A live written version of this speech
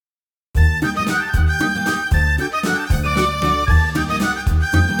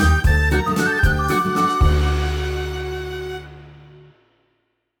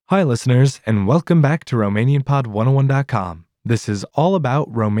Hi, listeners, and welcome back to RomanianPod101.com. This is all about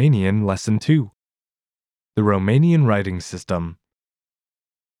Romanian Lesson 2, the Romanian Writing System.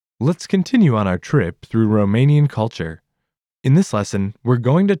 Let's continue on our trip through Romanian culture. In this lesson, we're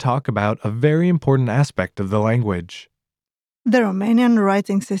going to talk about a very important aspect of the language. The Romanian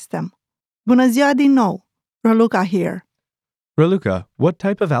writing system. Bună ziua din nou! Raluca here. Raluca, what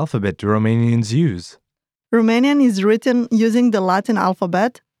type of alphabet do Romanians use? Romanian is written using the Latin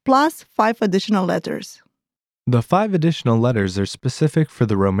alphabet plus 5 additional letters. The 5 additional letters are specific for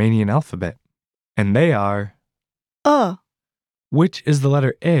the Romanian alphabet, and they are which is the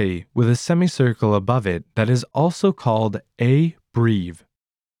letter A with a semicircle above it that is also called a breve.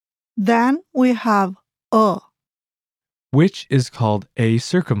 Then we have Which is called a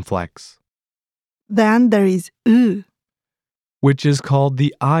circumflex, Then there is U. which is called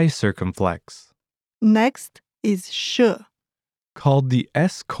the I circumflex, Next is sh. called the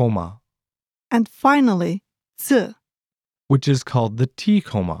S comma, And finally, ts. which is called the T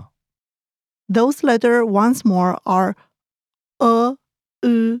comma. Those letters once more are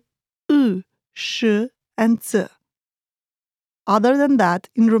U, sh, and ts. Other than that,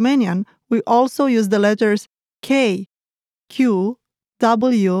 in Romanian, we also use the letters K, Q,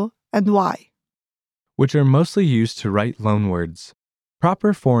 W, and Y. Which are mostly used to write loanwords,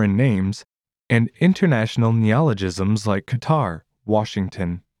 proper foreign names, and international neologisms like Qatar,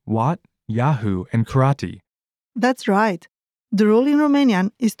 Washington, Watt, Yahoo, and karate. That's right. The rule in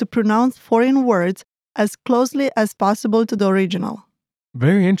Romanian is to pronounce foreign words as closely as possible to the original.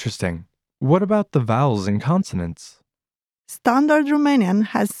 Very interesting. What about the vowels and consonants? Standard Romanian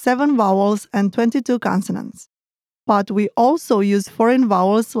has 7 vowels and 22 consonants. But we also use foreign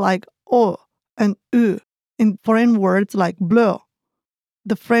vowels like O and U in foreign words like bleu,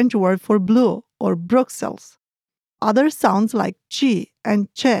 the French word for blue, or Bruxelles. Other sounds like chi and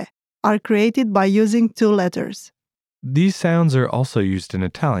che are created by using 2 letters. These sounds are also used in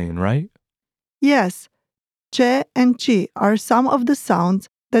Italian, right? Yes, che and chi are some of the sounds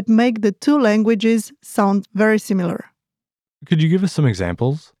that make the 2 languages sound very similar. Could you give us some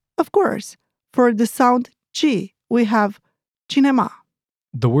examples? Of course, for the sound chi, we have cinema.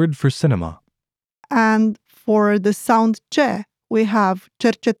 The word for cinema. And for the sound ce, we have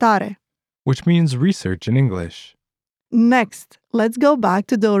cercetare. Which means research in English. Next, let's go back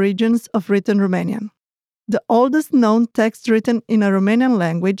to the origins of written Romanian. The oldest known text written in a Romanian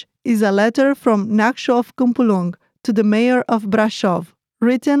language is a letter from Neacșov Câmpulung to the mayor of Brașov,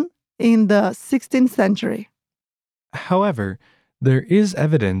 written in the 16th century. However, there is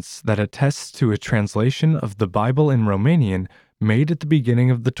evidence that attests to a translation of the Bible in Romanian made at the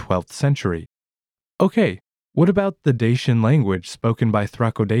beginning of the 12th century. Okay, what about the Dacian language spoken by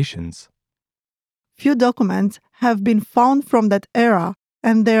Thraco-Dacians? Few documents have been found from that era,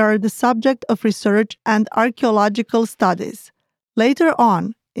 and they are the subject of research and archaeological studies. Later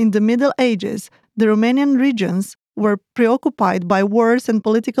on, in the Middle Ages, the Romanian regions were preoccupied by wars and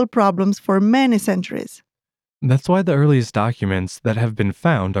political problems for many centuries. That's why the earliest documents that have been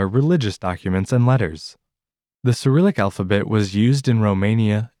found are religious documents and letters. The Cyrillic alphabet was used in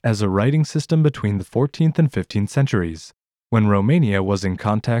Romania as a writing system between the 14th and 15th centuries, when Romania was in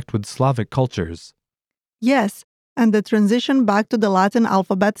contact with Slavic cultures. Yes, and the transition back to the Latin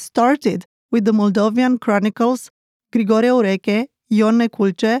alphabet started with the Moldovan chronicles Grigore Ureche, Ion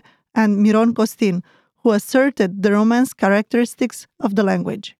Neculce, and Miron Costin, who asserted the Romance characteristics of the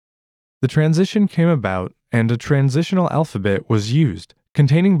language. The transition came about, and a transitional alphabet was used,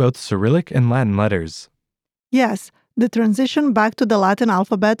 containing both Cyrillic and Latin letters. Yes, the transition back to the Latin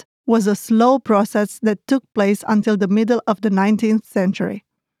alphabet was a slow process that took place until the middle of the 19th century.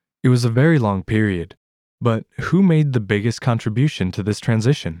 It was a very long period. But who made the biggest contribution to this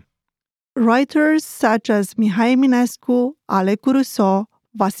transition? Writers such as Mihai Eminescu, Alecu Rousseau,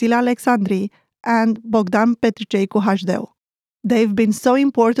 Vasile Alexandri, and Bogdan Petricei cu Hașdeu. They've been so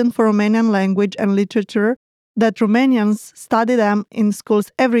important for Romanian language and literature that Romanians study them in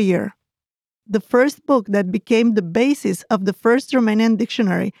schools every year. The first book that became the basis of the first Romanian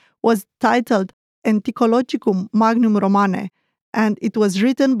dictionary was titled Entichologicum Magnum Romane, and it was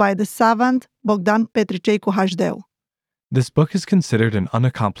written by the savant Bogdan Petricei cu Hașdeu. This book is considered an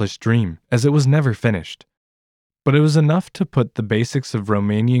unaccomplished dream, as it was never finished. But it was enough to put the basics of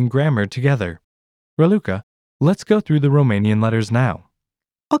Romanian grammar together. Raluca, let's go through the Romanian letters now.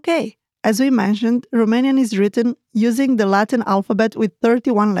 Okay, as we mentioned, Romanian is written using the Latin alphabet with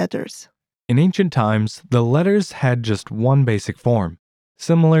 31 letters. In ancient times, the letters had just one basic form,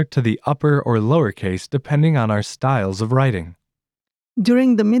 similar to the upper or lowercase depending on our styles of writing.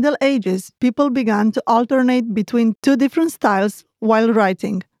 During the Middle Ages, people began to alternate between 2 different styles while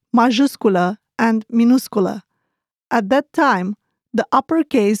writing, majusculă, and minusculă. At that time, the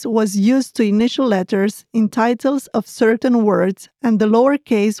uppercase was used to initial letters in titles of certain words, and the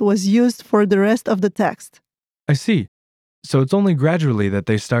lowercase was used for the rest of the text. I see. So it's only gradually that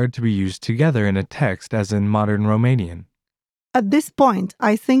they started to be used together in a text as in modern Romanian. At this point,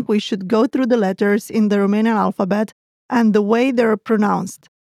 I think we should go through the letters in the Romanian alphabet and the way they're pronounced.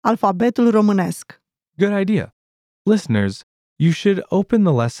 Alfabetul românesc. Good idea. Listeners, you should open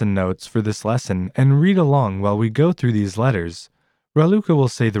the lesson notes for this lesson and read along while we go through these letters. Raluca will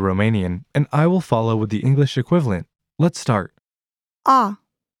say the Romanian, and I will follow with the English equivalent. Let's start. A,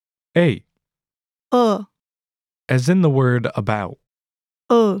 A, ă, as in the word about.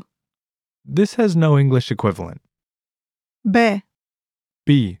 ă, This has no English equivalent. B,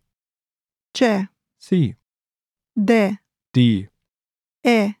 B, C, C, D, D,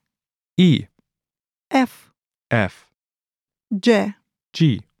 E, E, F, F, G,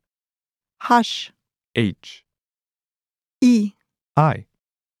 G, H, H, I, I.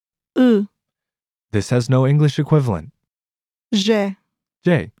 U, This has no English equivalent. J,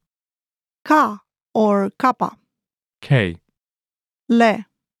 J, K or Kappa, K, L,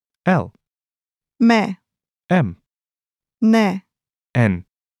 L, M, M, N, N,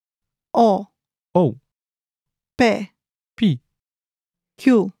 O, O, P, P,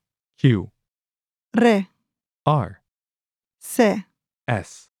 Q, Q, R, R, S,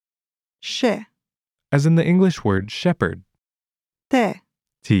 S, Š, as in the English word shepherd. T,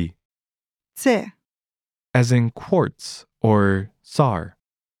 T, C, as in quartz or SAR.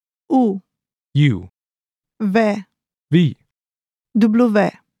 U, U, V, V, W,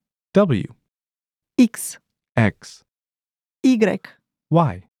 W, X, X, Y,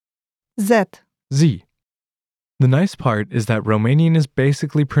 Y, Z. Z. The nice part is that Romanian is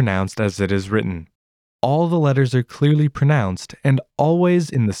basically pronounced as it is written. All the letters are clearly pronounced and always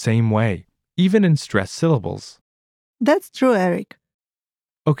in the same way, even in stressed syllables. That's true, Eric.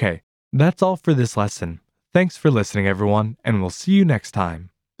 Okay, that's all for this lesson. Thanks for listening, everyone, and we'll see you next time.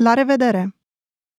 La revedere!